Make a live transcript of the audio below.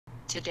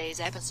Today's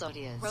episode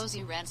is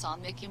Rosie Rants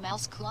on Mickey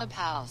Mouse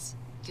Clubhouse.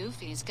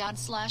 Goofy's gone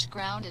 /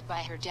 grounded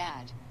by her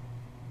dad.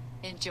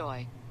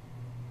 Enjoy.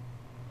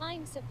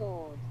 I'm so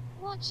bored.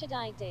 What should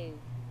I do?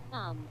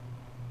 I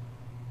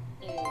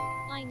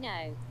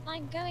know.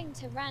 I'm going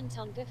to rant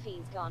on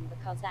Goofy's Gone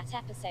because that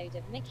episode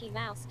of Mickey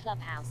Mouse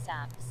Clubhouse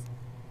sucks.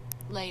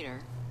 Later,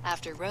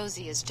 after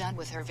Rosie is done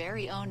with her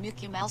very own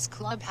Mickey Mouse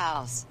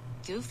Clubhouse,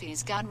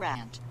 Goofy's Gone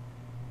rant.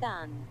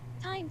 Done.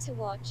 Time to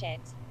watch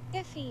it.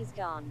 Goofy's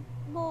Gone.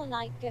 More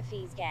like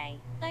Goofy's gay.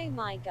 Oh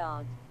my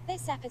god.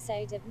 This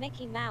episode of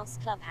Mickey Mouse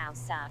Clubhouse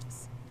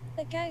sucks.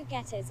 The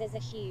Go-Getters is a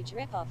huge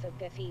rip-off of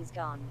Goofy's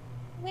Gone.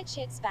 Which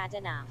it's bad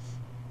enough.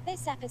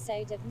 This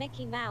episode of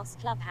Mickey Mouse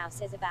Clubhouse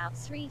is about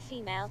 3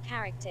 female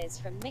characters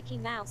from Mickey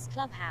Mouse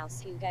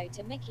Clubhouse who go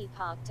to Mickey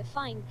Park to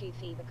find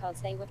Goofy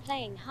because they were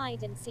playing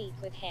hide and seek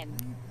with him.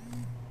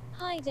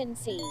 Hide and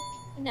seek?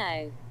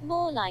 No,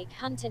 more like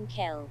hunt and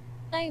kill.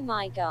 Oh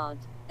my god.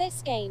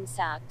 This game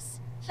sucks.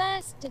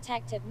 First,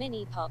 Detective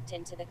Minnie popped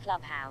into the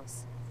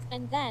clubhouse.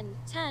 And then,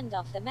 turned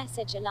off the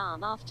message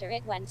alarm after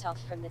it went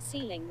off from the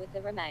ceiling with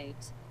the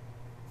remote.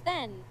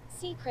 Then,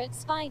 Secret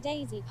Spy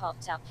Daisy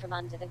popped up from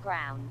under the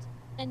ground.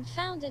 And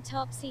found a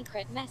top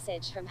secret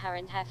message from her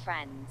and her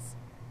friends.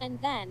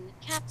 And then,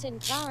 Captain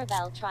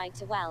Clarabelle tried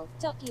to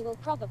you will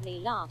probably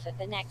laugh at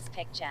the next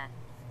picture.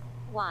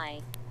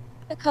 Why?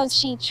 Because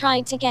she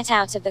tried to get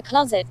out of the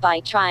closet by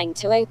trying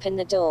to open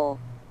the door.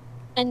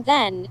 And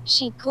then,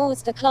 she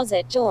caused the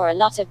closet door a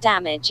lot of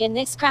damage in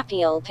this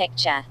crappy old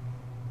picture.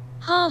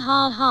 Ha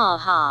ha ha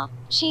ha.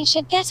 She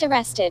should get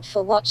arrested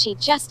for what she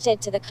just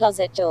did to the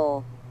closet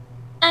door.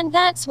 And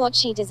that's what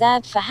she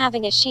deserved for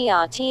having a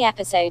SHRT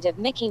episode of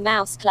Mickey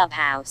Mouse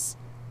Clubhouse.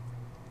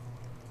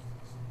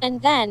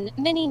 And then,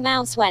 Minnie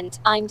Mouse went,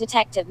 I'm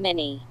Detective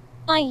Minnie.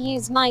 I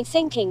use my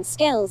thinking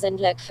skills and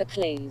look for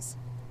clues.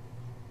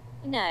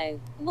 No,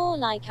 more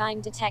like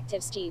I'm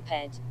Detective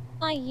Stupid.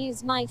 I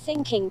use my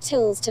thinking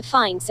tools to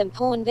find some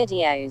porn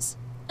videos.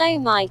 Oh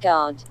my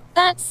god,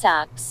 that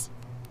sucks.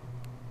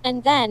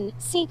 And then,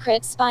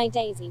 Secret Spy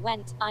Daisy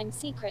went, I'm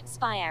Secret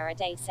Spy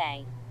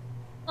Aradase.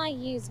 I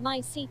use my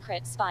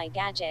secret spy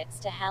gadgets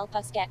to help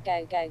us get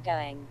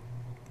going.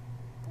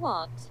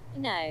 What?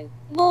 No,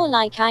 more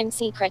like I'm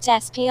Secret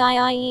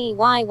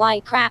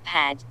SPIIEYY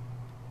craphead.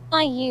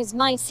 I use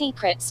my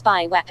secret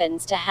spy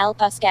weapons to help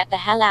us get the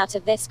hell out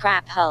of this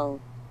crap hole.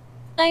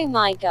 Oh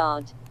my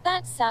god.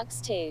 That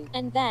sucks too.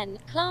 And then,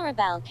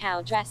 Clarabelle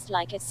cow dressed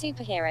like a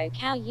superhero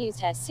cow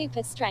used her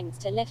super strength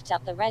to lift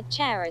up the red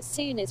chair as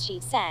soon as she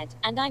said,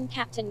 and I'm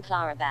Captain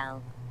Clarabelle.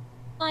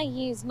 I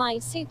use my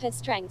super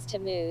strength to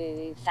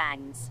move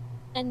things.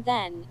 And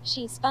then,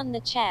 she spun the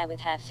chair with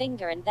her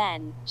finger and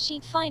then, she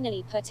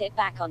finally put it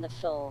back on the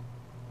floor.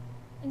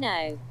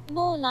 No,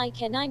 more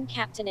like an I'm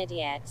Captain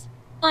Idiot.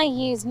 I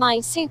use my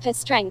super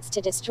strength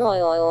to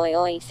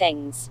destroy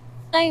things.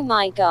 Oh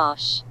my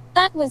gosh.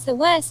 That was the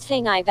worst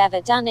thing I've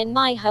ever done in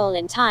my whole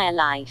entire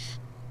life.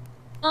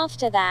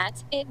 After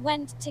that, it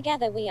went,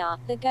 together we are,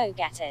 the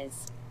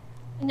Go-Getters.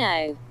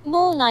 No,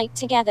 more like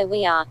together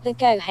we are, the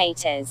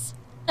Go-Haters.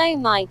 Oh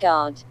my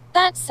god,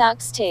 that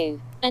sucks too.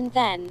 And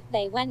then,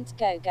 they went,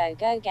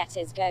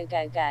 Go-Getters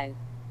go.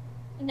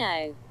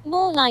 No,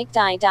 more like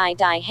die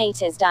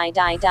haters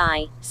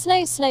die.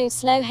 Slow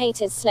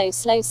haters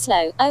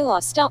slow. Oh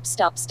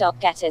stop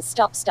getters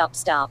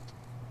stop.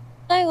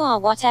 Oh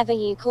whatever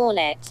you call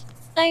it.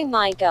 Oh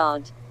my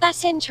god,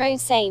 that intro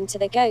same to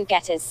the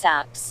Go-Getters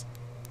sucks.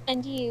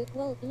 And you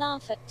will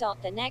laugh at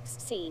the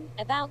next scene,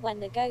 about when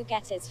the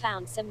Go-Getters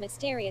found some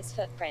mysterious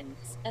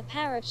footprints, a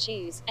pair of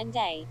shoes, and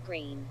a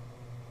green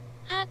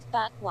hat.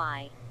 But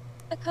why?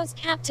 Because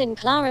Captain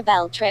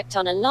Clarabelle tripped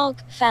on a log,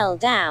 fell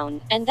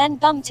down, and then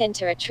bumped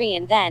into a tree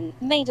and then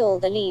made all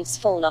the leaves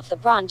fall off the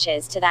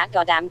branches to that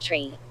goddamn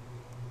tree.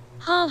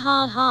 Ha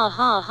ha ha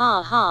ha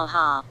ha ha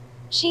ha.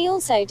 She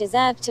also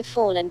deserved to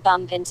fall and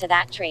bump into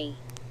that tree.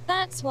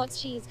 That's what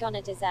she's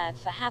gonna deserve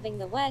for having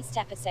the worst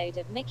episode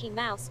of Mickey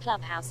Mouse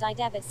Clubhouse I'd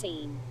ever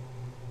seen.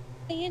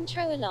 The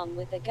intro along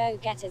with the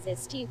Go-Getters is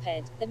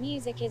stupid, the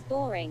music is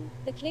boring,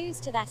 the clues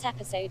to that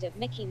episode of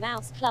Mickey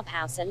Mouse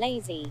Clubhouse are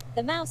lazy,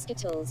 the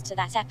mouse-skittles to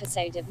that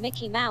episode of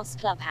Mickey Mouse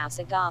Clubhouse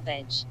are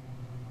garbage.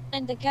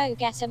 And the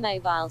Go-Getter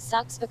mobile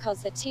sucks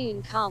because the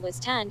Toon car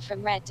was turned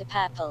from red to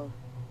purple.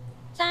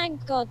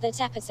 Thank God that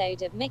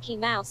episode of Mickey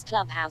Mouse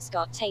Clubhouse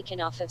got taken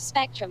off of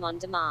Spectrum on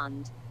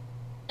demand.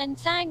 And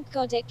thank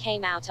God it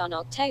came out on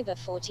October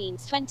 14,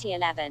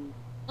 2011.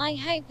 I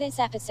hope this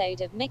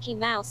episode of Mickey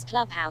Mouse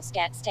Clubhouse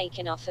gets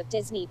taken off of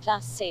Disney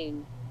Plus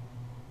soon.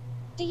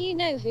 Do you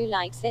know who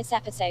likes this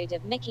episode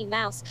of Mickey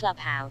Mouse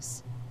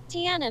Clubhouse?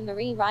 Tiana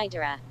Marie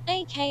Ryderer,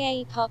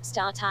 aka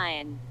Popstar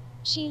Tyan.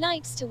 She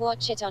likes to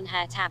watch it on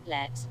her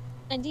tablet.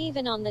 And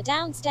even on the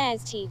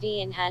downstairs TV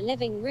in her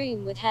living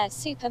room with her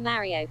Super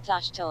Mario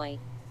plush toy.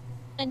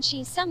 And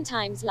she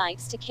sometimes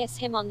likes to kiss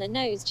him on the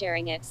nose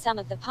during some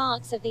of the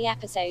parts of the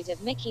episode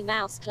of Mickey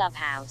Mouse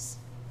Clubhouse.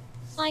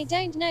 I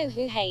don't know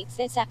who hates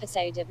this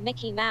episode of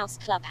Mickey Mouse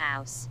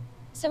Clubhouse.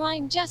 So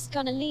I'm just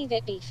gonna leave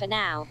it be for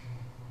now.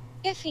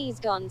 Goofy's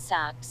Gone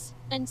sucks.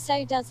 And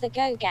so does the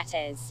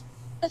Go-Getters.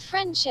 The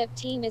friendship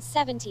team is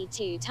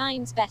 72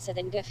 times better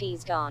than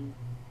Goofy's Gone.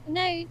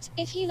 Note,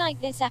 if you like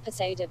this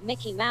episode of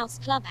Mickey Mouse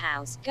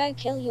Clubhouse, go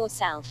kill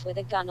yourself with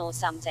a gun or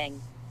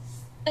something.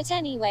 But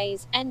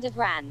anyways, end of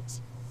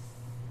rant.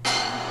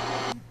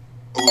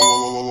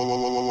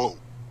 Oh,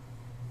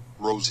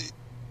 Rosie.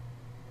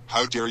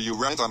 How dare you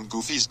rant on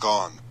Goofy's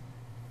Gone?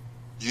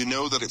 You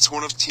know that it's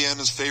one of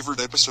Tiana's favorite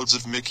episodes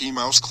of Mickey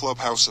Mouse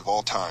Clubhouse of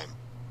all time.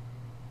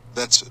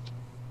 That's it.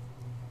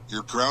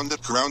 You're grounded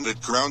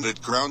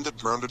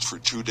for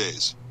 2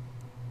 days.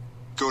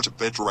 Go to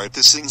bed right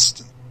this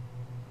instant.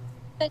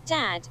 But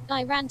Dad,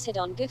 I ranted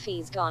on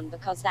Goofy's Gone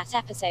because that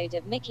episode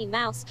of Mickey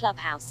Mouse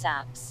Clubhouse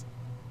sucks.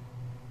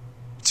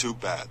 Too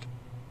bad.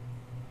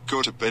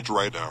 Go to bed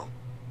right now.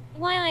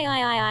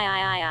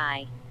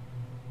 Why?